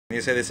Can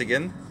you say this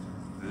again?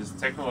 This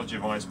is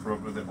technology-wise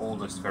probably the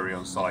oldest ferry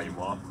on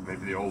Saimaa,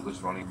 maybe the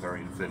oldest running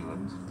ferry in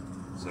Finland.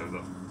 So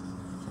the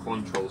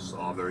controls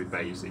are very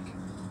basic.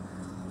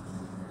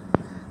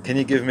 Can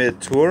you give me a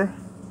tour?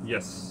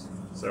 Yes.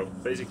 So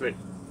basically,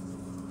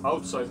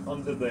 outside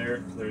under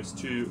there's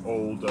two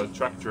old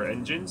tractor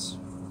engines.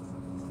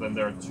 Then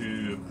there are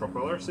two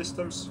propeller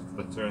systems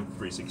that turn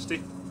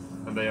 360,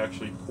 and they're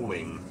actually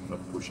pulling,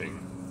 not pushing.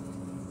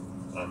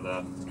 And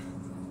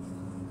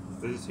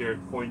this is here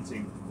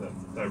pointing the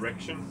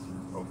direction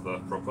of the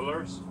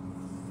propellers.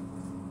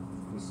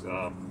 This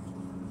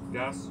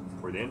gas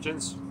for the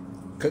engines.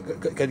 Good.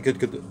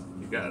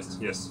 The gas,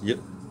 yes. Yeah.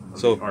 And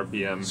So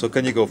RPM. So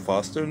can you go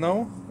faster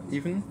now,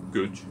 even?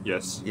 Good,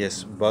 yes.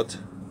 Yes, but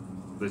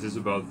This is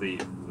about the,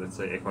 let's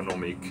say,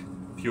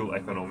 fuel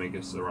economic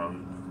is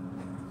around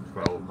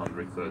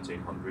 1200,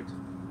 1300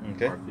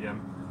 okay. RPM.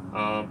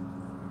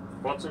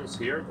 Buttons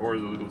here, or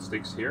the little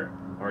sticks here,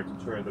 are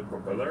to turn the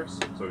propellers.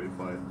 So if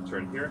I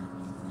turn here,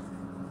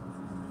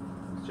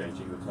 it's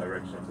changing the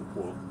direction of the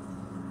pull.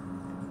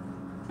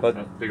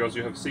 But because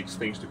you have 6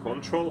 things to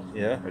control,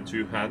 yeah. and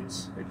 2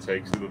 hands, it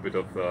takes a little bit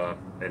of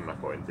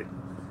ennakointi.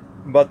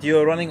 But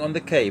you're running on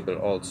the cable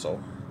also.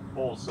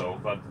 Also,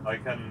 but I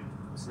can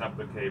snap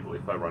the cable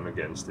if I run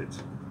against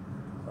it.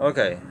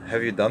 Okay,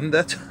 have you done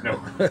that? No,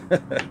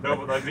 no,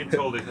 but I've been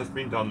told it has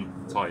been done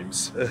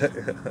times.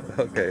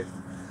 Okay,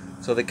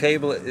 so the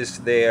cable is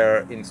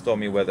there in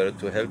stormy weather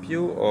to help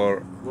you,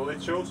 or? Well,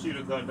 it shows you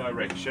the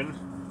direction,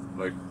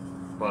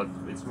 but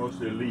it's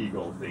mostly a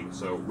legal thing.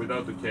 So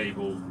without the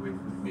cable, we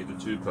need a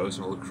 2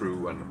 personal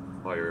crew and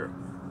higher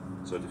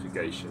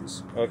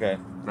certifications. Okay.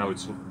 Now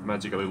it's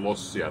magically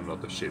lossi and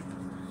not a ship.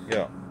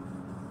 Yeah.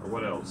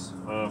 What else?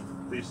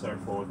 These are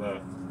for the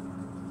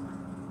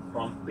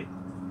pumpy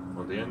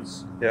on the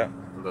ends. Yeah.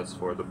 And that's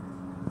for the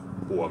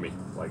puomi,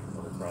 like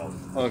on the ground.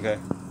 Okay.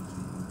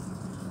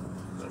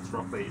 That's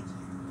roughly it.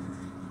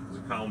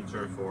 There's a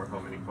counter for how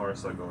many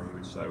cars are going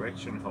which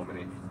direction, how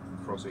many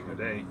crossing a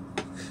day.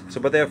 So,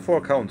 but there are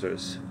 4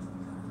 counters.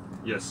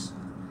 Yes.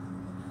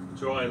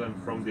 To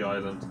island, from the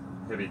island,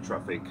 heavy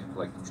traffic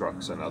like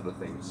trucks and other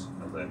things,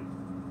 and then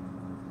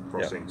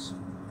crossings. Yeah.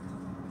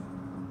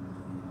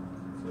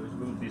 So it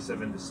will be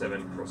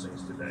 77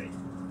 crossings today.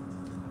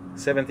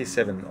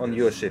 77 on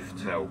your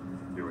shift? No,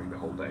 during the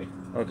whole day.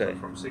 Okay. So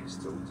from 6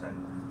 till 10.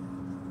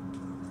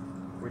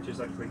 Which is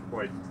actually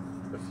quite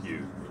a few,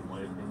 in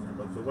my opinion,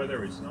 but the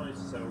weather is nice,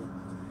 so...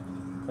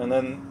 And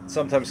then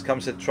sometimes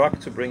comes a truck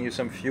to bring you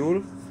some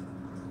fuel?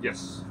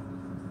 Yes.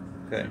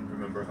 Okay. I don't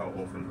remember how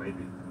often,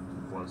 maybe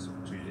once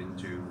in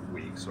 2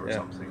 weeks or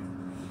something.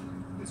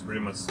 It's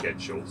pretty much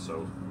scheduled,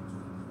 so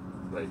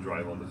they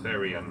drive on the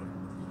ferry, and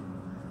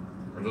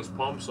those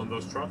pumps on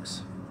those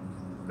trucks,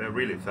 they're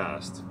really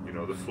fast. You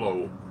know, the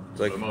flow.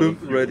 It's like boom,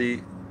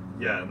 ready.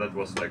 Yeah, and that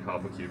was like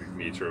half a cubic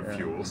meter of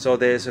fuel. So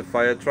there's a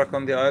fire truck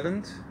on the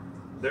island?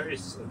 There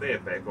is a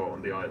VPK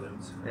on the island.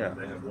 Yeah.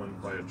 They have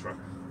 1 fire truck.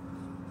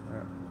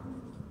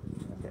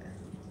 Okay.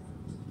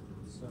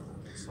 So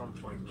at some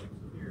point like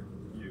here,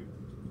 you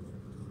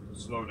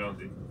slow down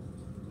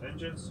the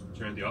engines,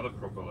 turn the other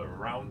propeller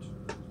around,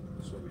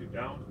 slow you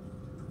down,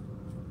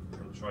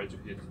 and try to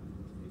hit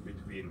in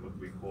between what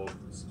we call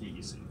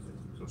skis,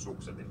 so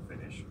sukset in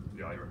Finnish,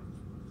 the iron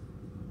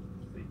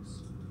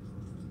things.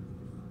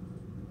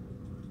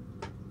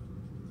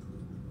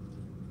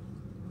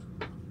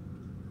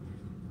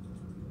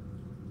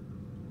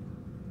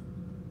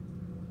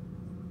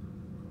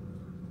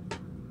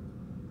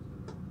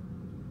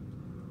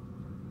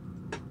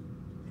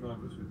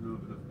 Drivers with a little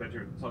bit of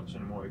better touch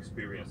and more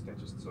experience can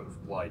just sort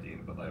of glide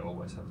in, but I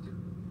always have to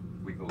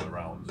wiggle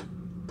around.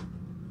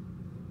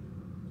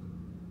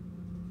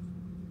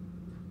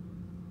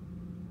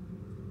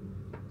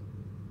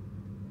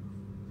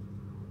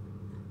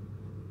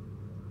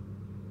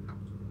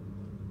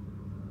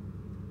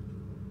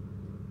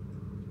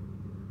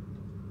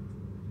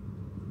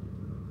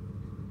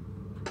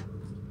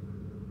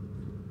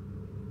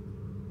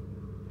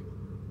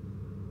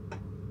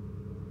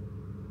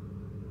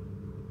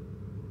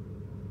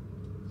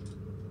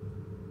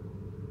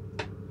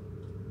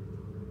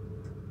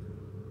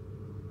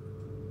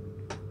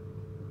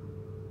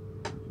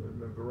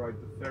 Right,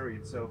 the ferry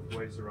itself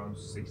weighs around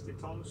 60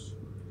 tons,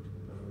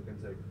 and we can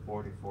take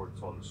 44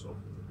 tons of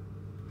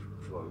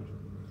load.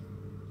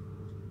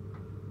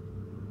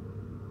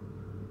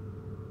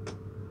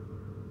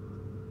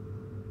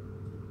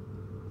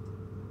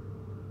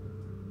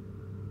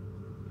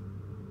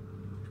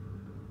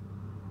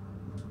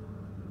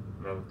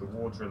 Now that the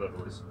water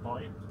level is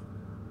high,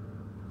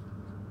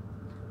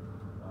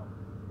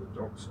 the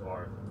docks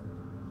are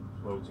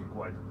floating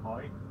quite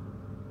high.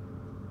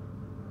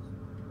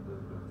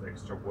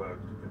 Extra work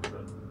to get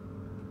the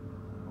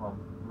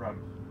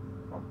ramp,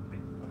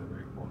 pumping, whatever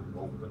you call it,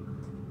 open.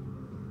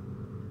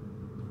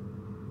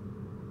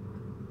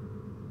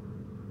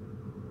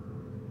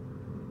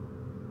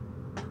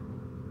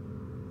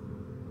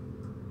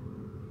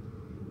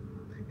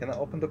 Can I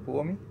open the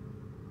puomi?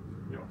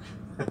 Yeah.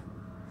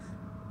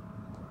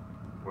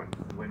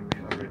 when we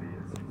are ready,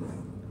 yes.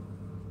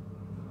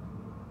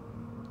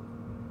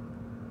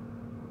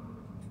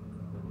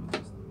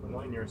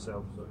 align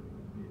yourself so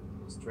it be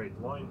a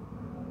straight line.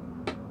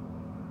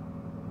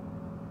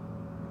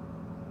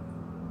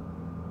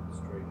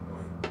 Straight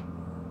line.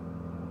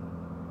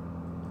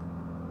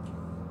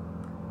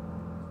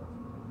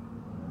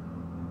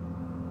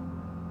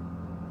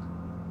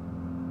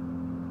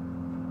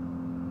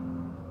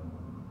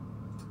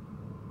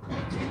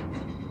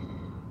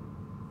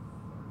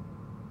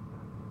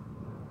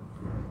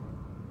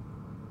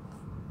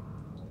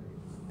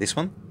 This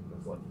one?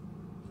 That one.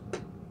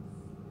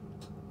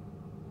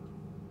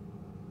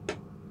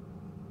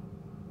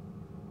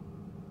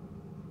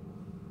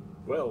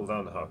 Well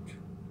done, Huck.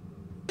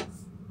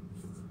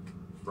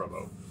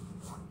 Bravo.